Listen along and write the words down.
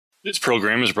This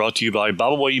program is brought to you by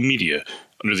Bible Way Media,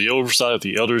 under the oversight of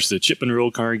the elders of the Chipman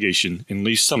Road Congregation in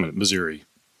Lee Summit, Missouri.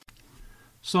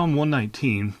 Psalm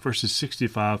 119, verses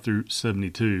 65 through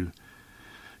 72.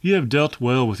 You have dealt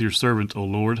well with your servant, O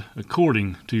Lord,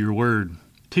 according to your word.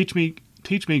 Teach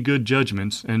me good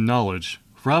judgments and knowledge,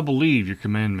 for I believe your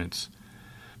commandments.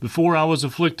 Before I was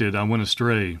afflicted, I went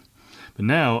astray, but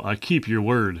now I keep your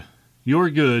word. You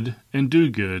are good and do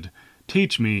good.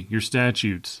 Teach me your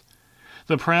statutes.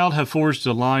 The proud have forged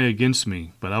a lie against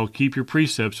me, but I will keep your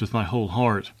precepts with my whole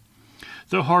heart.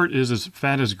 The heart is as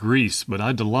fat as grease, but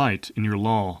I delight in your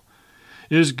law.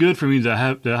 It is good for me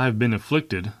that I have been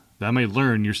afflicted, that I may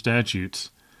learn your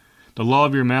statutes. The law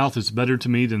of your mouth is better to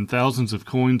me than thousands of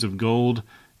coins of gold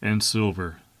and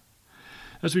silver.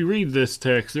 As we read this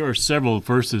text, there are several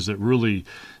verses that really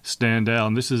stand out,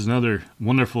 and this is another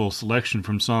wonderful selection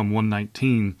from Psalm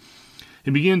 119.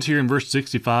 It begins here in verse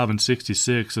 65 and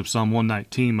 66 of Psalm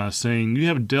 119 by saying, You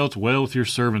have dealt well with your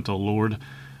servant, O Lord,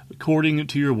 according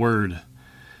to your word.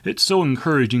 It's so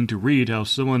encouraging to read how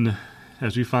someone,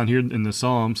 as we find here in the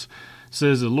Psalms,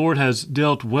 says the Lord has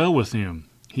dealt well with him.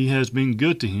 He has been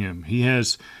good to him. He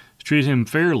has treated him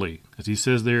fairly, as he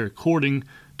says there, according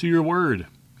to your word.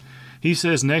 He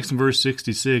says next in verse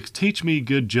 66, Teach me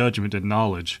good judgment and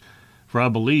knowledge, for I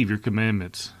believe your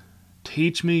commandments.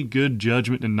 Teach me good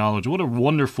judgment and knowledge. What a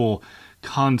wonderful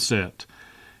concept.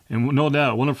 And no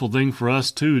doubt, a wonderful thing for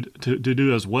us to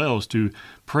do as well is to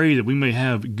pray that we may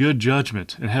have good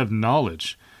judgment and have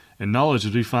knowledge. And knowledge,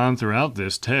 as we find throughout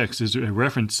this text, is a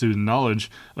reference to the knowledge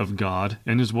of God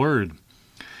and His Word.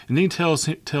 And then he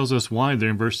tells us why there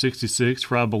in verse 66,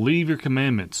 For I believe your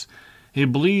commandments. He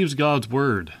believes God's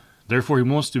Word. Therefore, he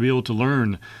wants to be able to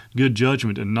learn good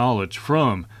judgment and knowledge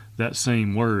from that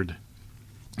same Word.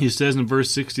 He says in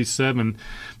verse 67,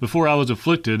 Before I was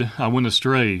afflicted, I went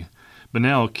astray, but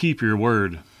now keep your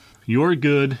word. You are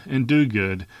good and do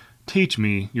good. Teach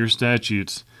me your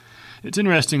statutes. It's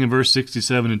interesting in verse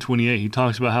 67 and 28, he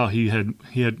talks about how he had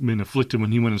been afflicted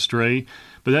when he went astray,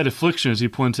 but that affliction, as he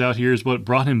points out here, is what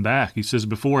brought him back. He says,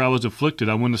 Before I was afflicted,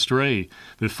 I went astray.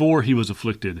 Before he was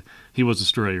afflicted, he was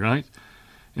astray, right?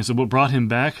 And so what brought him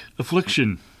back?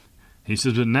 Affliction. He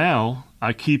says, But now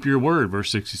I keep your word,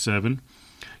 verse 67.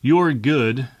 You are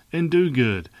good and do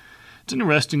good. It's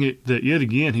interesting that yet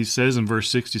again he says in verse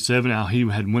 67 how he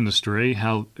had went astray,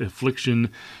 how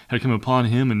affliction had come upon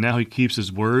him, and now he keeps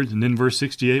his word. And then verse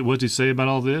 68, what does he say about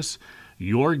all this?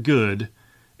 You are good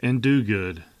and do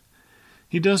good.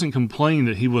 He doesn't complain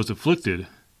that he was afflicted.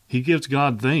 He gives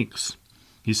God thanks.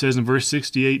 He says in verse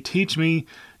 68, Teach me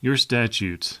your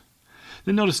statutes.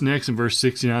 Then notice next in verse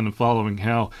 69 and following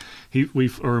how we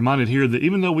are reminded here that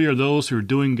even though we are those who are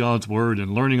doing God's word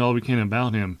and learning all we can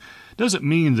about Him, doesn't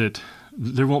mean that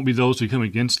there won't be those who come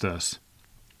against us.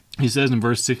 He says in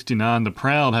verse 69, The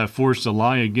proud have forged a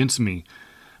lie against me,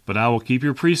 but I will keep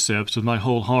your precepts with my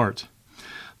whole heart.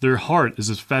 Their heart is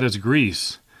as fat as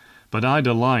grease, but I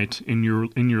delight in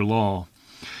your law.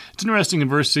 It's interesting in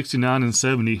verse 69 and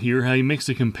 70 here how he makes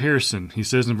a comparison. He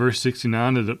says in verse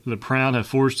 69 that the proud have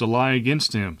forged a lie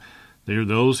against him. They are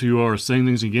those who are saying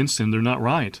things against him. They're not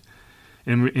right.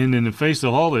 And in the face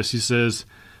of all this, he says,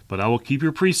 But I will keep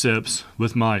your precepts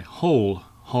with my whole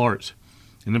heart.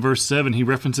 And in verse 7, he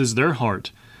references their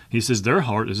heart. He says their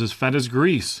heart is as fat as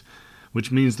grease,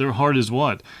 which means their heart is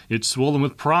what? It's swollen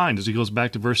with pride, as he goes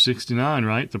back to verse 69,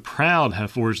 right? The proud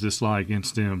have forged this lie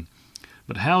against him.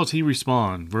 But how does he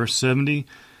respond? Verse 70,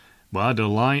 Well, I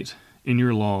delight in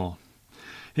your law.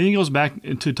 And he goes back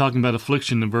to talking about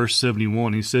affliction in verse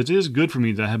 71. He says, It is good for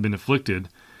me that I have been afflicted,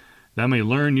 that I may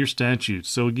learn your statutes.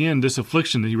 So again, this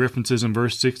affliction that he references in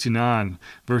verse 69,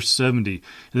 verse 70,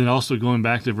 and then also going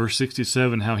back to verse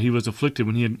 67, how he was afflicted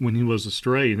when he was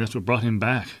astray, and that's what brought him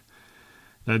back.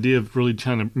 The idea of really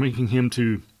kind of making him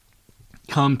to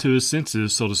come to his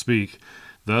senses, so to speak.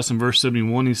 Thus, in verse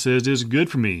 71, he says, It is good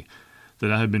for me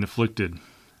that I have been afflicted.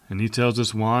 And he tells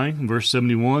us why, in verse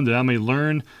 71, that I may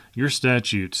learn your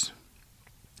statutes.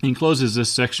 He closes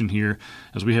this section here,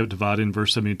 as we have it divided in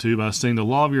verse 72, by saying, The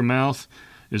law of your mouth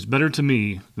is better to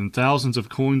me than thousands of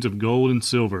coins of gold and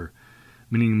silver,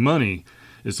 meaning money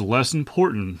is less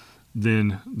important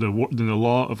than the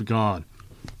law of God.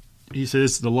 He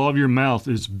says, The law of your mouth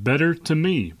is better to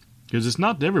me, because it's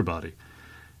not to everybody.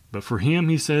 But for him,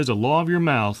 he says, The law of your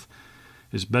mouth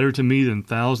is better to me than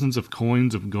thousands of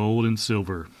coins of gold and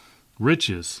silver.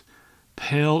 Riches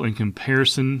pale in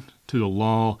comparison to the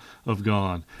law of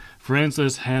God. Friends,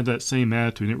 let's have that same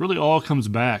attitude. And it really all comes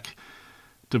back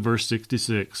to verse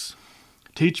 66.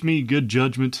 Teach me good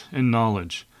judgment and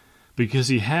knowledge. Because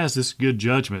he has this good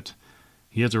judgment,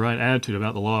 he has the right attitude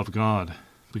about the law of God.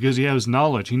 because he has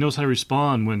knowledge. He knows how to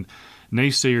respond when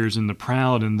naysayers and the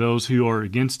proud and those who are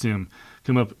against him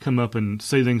come up and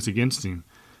say things against him.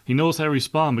 He knows how to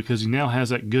respond because he now has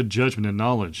that good judgment and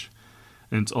knowledge.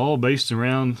 And it's all based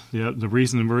around the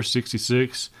reason in verse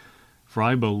 66, for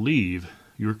I believe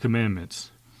your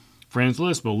commandments. Friends,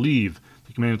 let us believe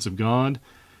the commandments of God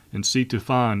and seek to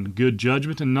find good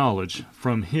judgment and knowledge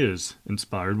from His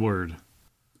inspired Word.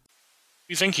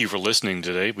 We thank you for listening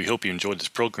today. We hope you enjoyed this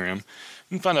program.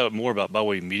 You can find out more about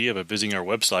Byway Media by visiting our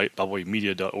website,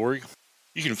 bywaymedia.org.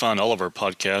 You can find all of our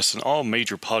podcasts on all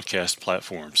major podcast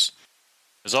platforms.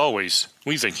 As always,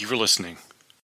 we thank you for listening.